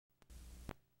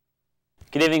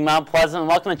Good evening, Mount Pleasant, and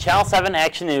welcome to Channel 7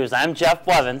 Action News. I'm Jeff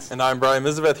Blevins. And I'm Brian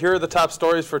Mizaveth. Here are the top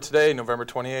stories for today, November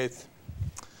 28th.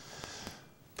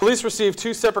 Police received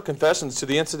 2 separate confessions to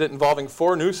the incident involving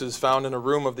 4 nooses found in a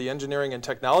room of the Engineering and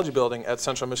Technology Building at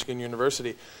Central Michigan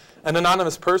University. An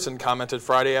anonymous person commented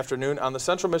Friday afternoon on the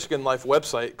Central Michigan Life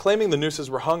website, claiming the nooses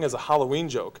were hung as a Halloween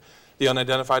joke. The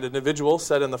unidentified individual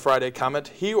said in the Friday comment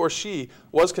he or she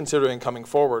was considering coming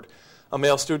forward. A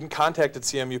male student contacted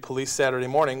CMU police Saturday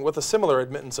morning with a similar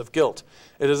admittance of guilt.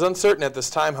 It is uncertain at this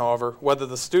time, however, whether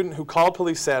the student who called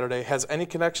police Saturday has any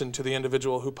connection to the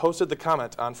individual who posted the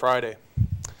comment on Friday.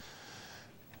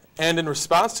 And in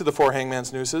response to the 4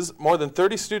 hangman's nooses, more than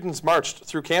 30 students marched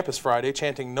through campus Friday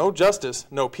chanting "No justice,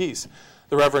 no peace."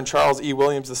 The Reverend Charles E.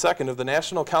 Williams II of the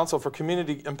National Council for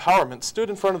Community Empowerment stood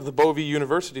in front of the Bovee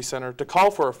University Center to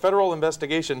call for a federal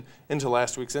investigation into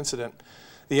last week's incident.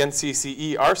 The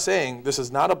NCCE are saying this is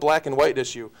not a black and white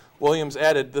issue. Williams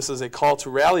added this is a call to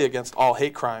rally against all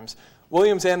hate crimes.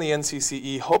 Williams and the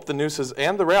NCCE hope the nooses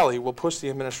and the rally will push the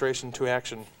administration to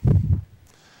action.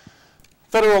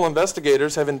 Federal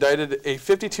investigators have indicted a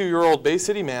 52-year-old Bay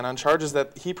City man on charges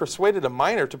that he persuaded a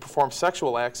minor to perform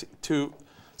sexual acts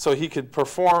so he could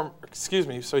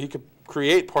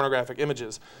create pornographic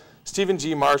images. Stephen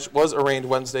G. Marsh was arraigned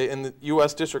Wednesday in the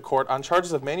U.S. District Court on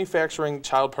charges of manufacturing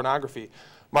child pornography.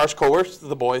 Marsh coerced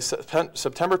the boy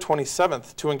September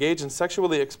 27th to engage in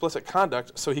sexually explicit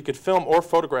conduct so he could film or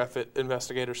photograph it,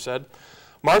 investigators said.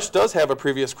 Marsh does have a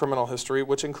previous criminal history,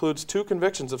 which includes 2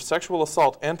 convictions of sexual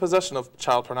assault and possession of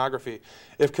child pornography.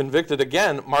 If convicted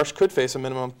again, Marsh could face a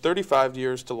minimum of 35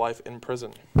 years to life in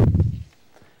prison.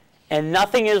 And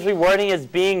nothing is rewarding as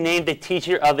being named the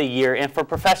Teacher of the Year. And for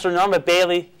Professor Norma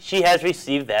Bailey, she has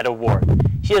received that award.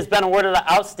 She has been awarded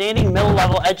the Outstanding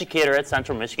Middle-Level Educator at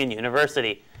Central Michigan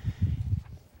University.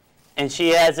 And she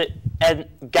has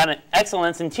got an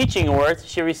Excellence in Teaching Award.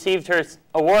 She received her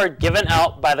award given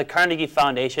out by the Carnegie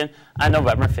Foundation on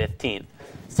November 15th.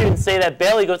 Students say that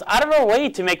Bailey goes out of her way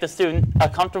to make the student a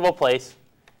comfortable place.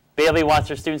 Bailey wants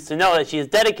her students to know that she is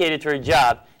dedicated to her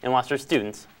job and wants her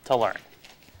students to learn.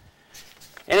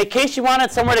 And in case you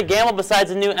wanted somewhere to gamble besides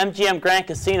the new MGM Grand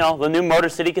Casino, the new Motor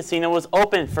City Casino was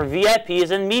open for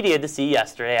VIPs and media to see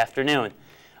yesterday afternoon.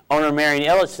 Owner Marion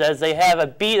Illich says they have a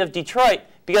beat of Detroit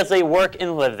because they work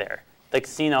and live there. The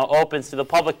casino opens to the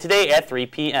public today at 3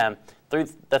 p.m. The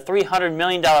 $300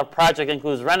 million project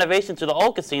includes renovations to the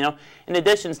old casino in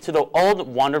addition to the old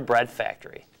Wonder Bread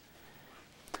factory.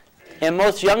 And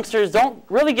most youngsters don't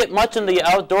really get much in the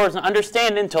outdoors and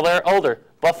understand it until they're older.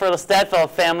 But for the Stadfeld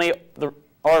family,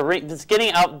 just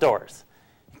getting outdoors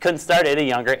couldn't start at a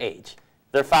younger age.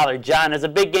 Their father, John, is a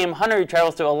big game hunter who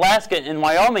travels to Alaska and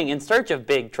Wyoming in search of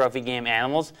big trophy game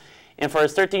animals. And for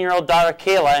his 13-year-old daughter,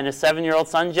 Kayla, and his 7-year-old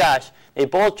son, Josh, they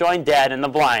both joined Dad in the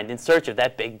blind in search of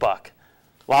that big buck.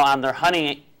 While on their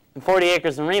hunting in 40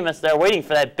 acres in Remus, they're waiting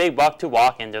for that big buck to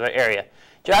walk into their area.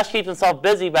 Josh keeps himself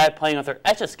busy by playing with her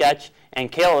Etch-a-Sketch,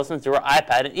 and Kayla listens to her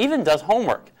iPad and even does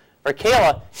homework. For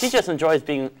Kayla, she just enjoys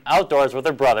being outdoors with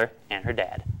her brother and her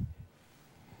dad.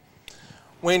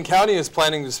 Wayne County is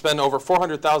planning to spend over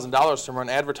 $400,000 to run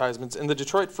advertisements in the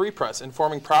Detroit Free Press,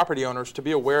 informing property owners to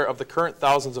be aware of the current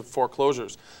thousands of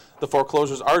foreclosures. The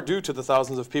foreclosures are due to the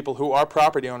thousands of people who are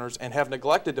property owners and have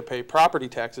neglected to pay property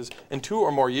taxes in 2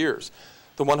 or more years.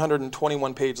 The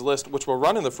 121-page list, which will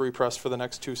run in the Free Press for the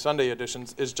next 2 Sunday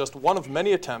editions, is just one of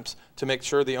many attempts to make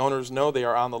sure the owners know they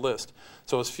are on the list,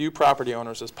 so as few property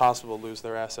owners as possible lose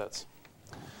their assets.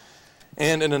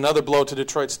 And in another blow to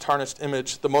Detroit's tarnished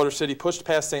image, the Motor City pushed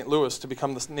past St. Louis to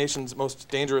become the nation's most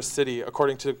dangerous city,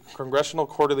 according to Congressional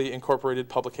Quarterly Incorporated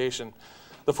publication.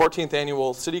 The 14th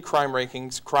annual City Crime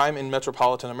Rankings, Crime in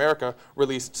Metropolitan America,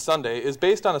 released Sunday, is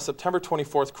based on a September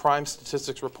 24th crime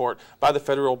statistics report by the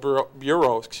Federal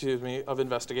Bureau of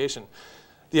Investigation.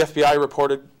 The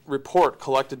FBI report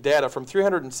collected data from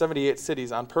 378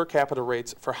 cities on per capita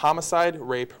rates for homicide,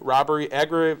 rape, robbery,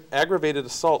 aggravated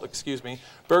assault,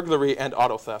 burglary, and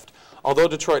auto theft. Although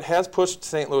Detroit has pushed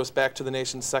St. Louis back to the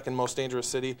nation's 2nd most dangerous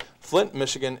city, Flint,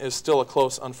 Michigan is still a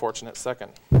close, unfortunate 2nd.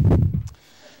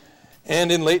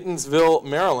 And in Laytonsville,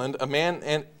 Maryland, a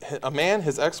man,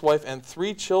 his ex-wife, and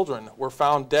 3 children were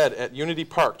found dead at Unity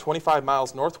Park, 25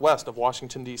 miles northwest of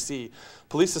Washington, D.C.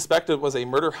 Police suspected it was a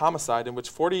murder-homicide in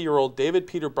which 40-year-old David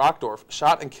Peter Brockdorf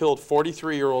shot and killed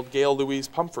 43-year-old Gail Louise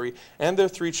Pumphrey and their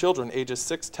 3 children, ages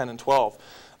 6, 10, and 12.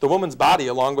 The woman's body,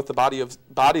 along with the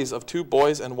bodies of 2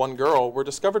 boys and 1 girl, were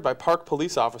discovered by park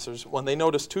police officers when they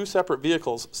noticed 2 separate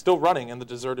vehicles still running in the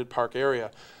deserted park area.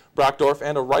 Brockdorf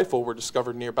and a rifle were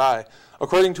discovered nearby.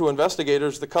 According to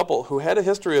investigators, the couple, who had a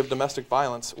history of domestic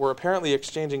violence, were apparently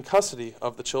exchanging custody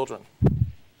of the children.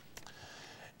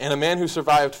 And a man who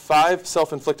survived 5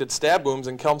 self-inflicted stab wounds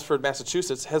in Chelmsford,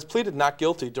 Massachusetts, has pleaded not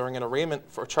guilty during an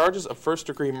arraignment for charges of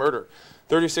first-degree murder.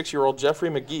 36-year-old Jeffrey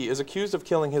McGee is accused of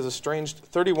killing his estranged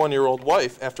 31-year-old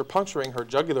wife after puncturing her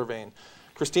jugular vein.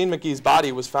 Christine McGee's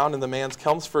body was found in the man's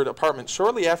Chelmsford apartment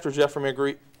shortly after Jeffrey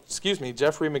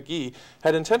McGee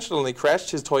had intentionally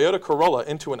crashed his Toyota Corolla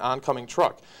into an oncoming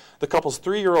truck. The couple's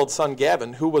 3-year-old son,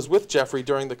 Gavin, who was with Jeffrey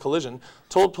during the collision,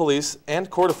 told police and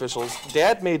court officials,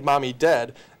 "Dad made Mommy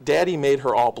dead. Daddy made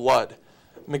her all blood."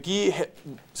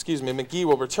 McGee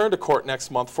will return to court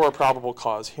next month for a probable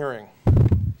cause hearing.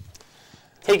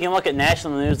 Taking a look at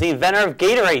national news, the inventor of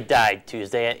Gatorade died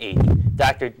Tuesday at 80.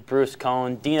 Dr. Bruce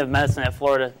Cohn, Dean of Medicine at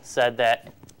Florida, said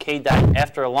that K died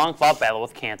after a long-fought battle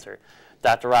with cancer.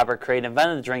 Dr. Robert Craig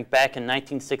invented the drink back in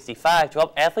 1965 to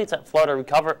help athletes at Florida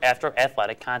recover after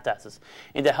athletic contests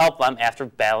and to help them after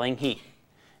battling heat.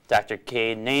 Dr.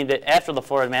 Cade named it after the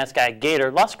Florida mascot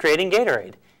Gator, thus creating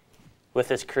Gatorade. With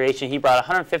his creation, he brought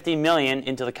 $150 million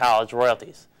into the college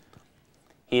royalties.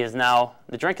 The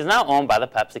drink is now owned by the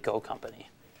PepsiCo company.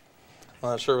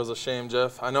 Well, that sure was a shame,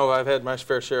 Jeff. I know I've had my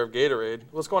fair share of Gatorade.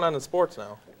 What's going on in sports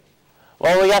now?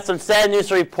 Well, we got some sad news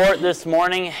to report this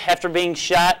morning. After being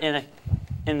shot in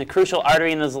the crucial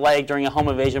artery in his leg during a home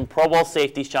invasion, Pro Bowl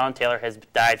safety Sean Taylor has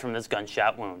died from this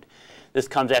gunshot wound. This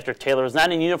comes after Taylor was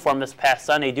not in uniform this past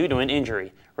Sunday due to an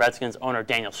injury. Redskins owner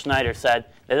Daniel Snyder said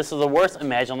that this was the worst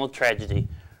imaginable tragedy.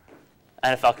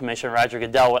 NFL Commissioner Roger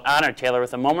Goodell would honor Taylor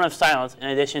with a moment of silence in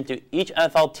addition to each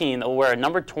NFL team that will wear a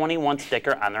number 21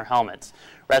 sticker on their helmets.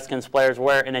 Redskins players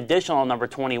wear an additional number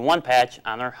 21 patch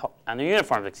on their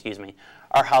uniforms.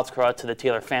 Our hearts go out to the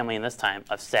Taylor family in this time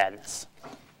of sadness.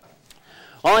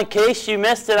 Well, in case you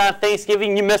missed it on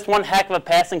Thanksgiving, you missed one heck of a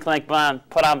passing clinic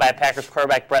put on by Packers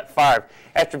quarterback Brett Favre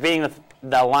after beating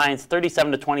the Lions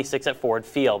 37-26 at Ford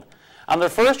Field. On their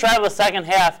first drive of the second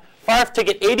half, Favre took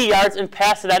it 80 yards and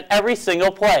passed it on every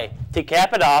single play to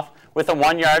cap it off with a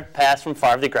 1-yard pass from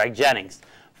Favre to Greg Jennings.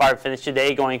 Favre finished the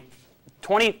day going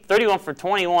 31 for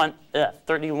 41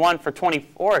 for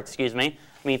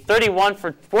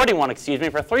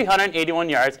 381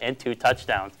 yards and 2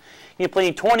 touchdowns. He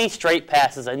completed 20 straight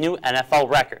passes, a new NFL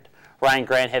record. Ryan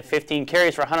Grant had 15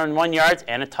 carries for 101 yards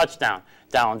and a touchdown.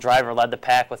 Donald Driver led the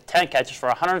pack with 10 catches for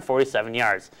 147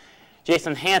 yards.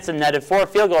 Jason Hansen netted 4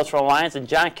 field goals for the Lions, and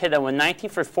John Kidda went 19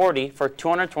 for 40 for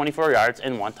 224 yards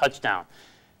and 1 touchdown.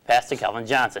 Pass to Kelvin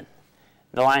Johnson.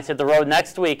 The Lions hit the road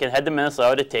next week and head to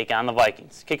Minnesota to take on the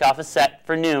Vikings. Kickoff is set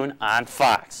for noon on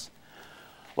Fox.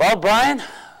 Well, Brian,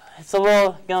 it's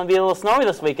going to be a little snowy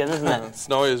this weekend, isn't it?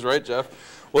 Snowy is right, Jeff.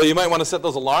 Well, you might want to set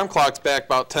those alarm clocks back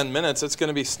about 10 minutes. It's going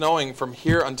to be snowing from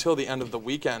here until the end of the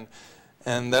weekend.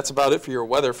 And that's about it for your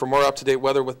weather. For more up-to-date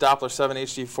weather with Doppler 7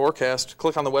 HD forecast,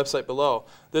 click on the website below.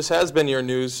 This has been your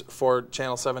news for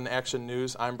Channel 7 Action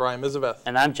News. I'm Brian Mizaveth.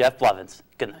 And I'm Jeff Blevins.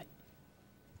 Good night.